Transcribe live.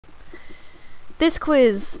This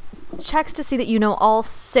quiz checks to see that you know all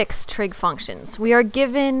 6 trig functions. We are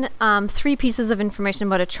given 3 pieces of information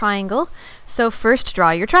about a triangle. So first, draw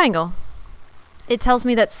your triangle. It tells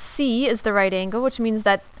me that C is the right angle, which means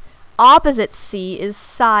that opposite C is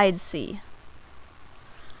side C.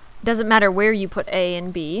 Doesn't matter where you put A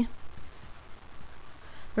and B.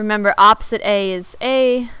 Remember, opposite A is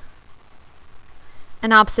A,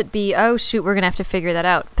 and opposite B, oh shoot, we're going to have to figure that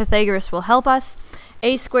out. Pythagoras will help us.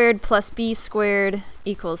 A squared plus B squared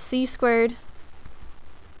equals C squared.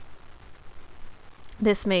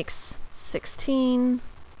 This makes 16.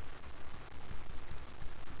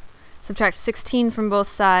 Subtract 16 from both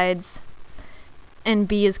sides, and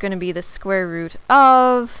B is going to be the square root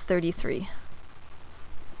of 33.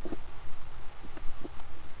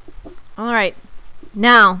 Alright,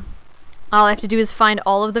 now all I have to do is find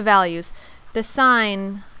all of the values. The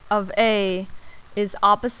sine of A is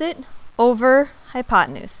opposite over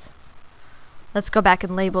hypotenuse. Let's go back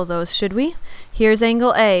and label those, should we? Here's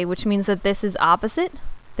angle A, which means that this is opposite,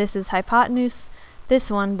 this is hypotenuse,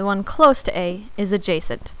 this one, the one close to A, is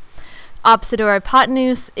adjacent. Opposite over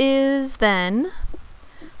hypotenuse is then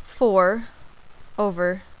 4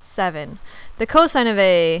 over 7. The cosine of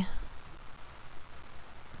A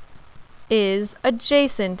is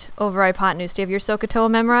adjacent over hypotenuse. Do you have your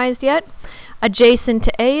SOHCAHTOA memorized yet? Adjacent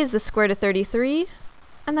to A is the square root of 33,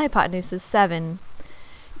 and the hypotenuse is 7.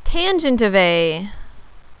 Tangent of A.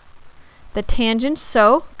 The tangent,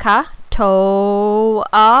 SOHCAHTOA,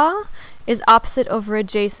 is opposite over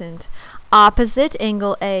adjacent. Opposite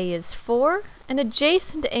angle A is 4, and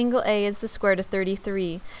adjacent to angle A is the square root of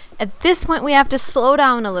 33. At this point, we have to slow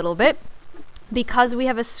down a little bit because we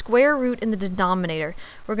have a square root in the denominator.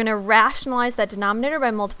 We're going to rationalize that denominator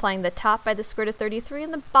by multiplying the top by the square root of 33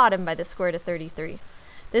 and the bottom by the square root of 33.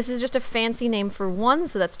 This is just a fancy name for 1,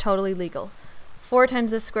 so that's totally legal. 4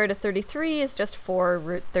 times the square root of 33 is just 4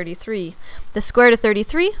 root 33. The square root of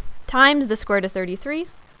 33 times the square root of 33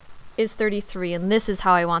 is 33, and this is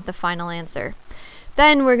how I want the final answer.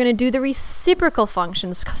 Then we're going to do the reciprocal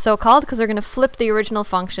functions, so-called, because we're going to flip the original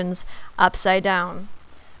functions upside down.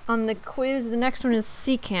 On the quiz, the next one is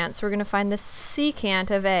secant, so we're going to find the secant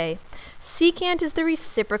of A. Secant is the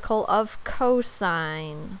reciprocal of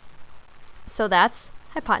cosine. So that's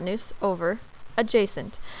hypotenuse over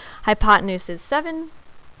adjacent. Hypotenuse is 7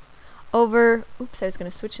 over, oops, I was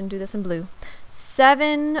going to switch and do this in blue.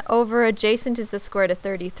 7 over adjacent is the square root of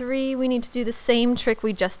 33. We need to do the same trick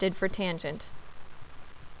we just did for tangent.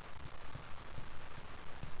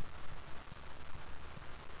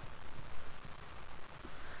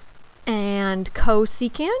 And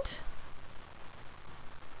cosecant,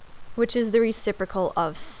 which is the reciprocal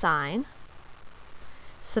of sine.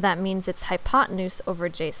 So that means it's hypotenuse over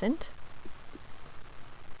adjacent.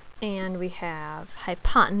 And we have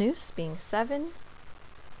hypotenuse being 7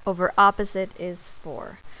 over opposite is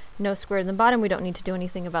 4. No square in the bottom, we don't need to do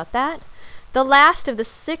anything about that. The last of the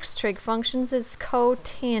 6 trig functions is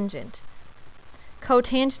cotangent.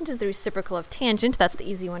 Cotangent is the reciprocal of tangent, that's the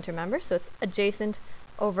easy one to remember, so it's adjacent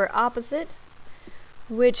over opposite,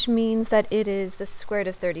 which means that it is the square root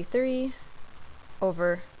of 33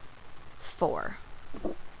 over 4.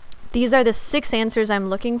 These are the 6 answers I'm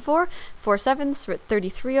looking for. 4/7, root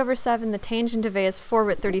 33 over 7. The tangent of A is 4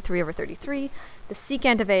 root 33 over 33. The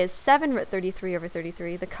secant of A is 7 root 33 over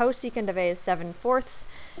 33. The cosecant of A is 7/4.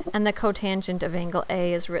 And the cotangent of angle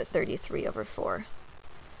A is root 33 over 4.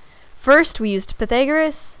 First, we used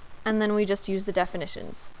Pythagoras, and then we just used the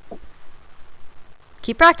definitions.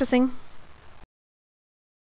 Keep practicing.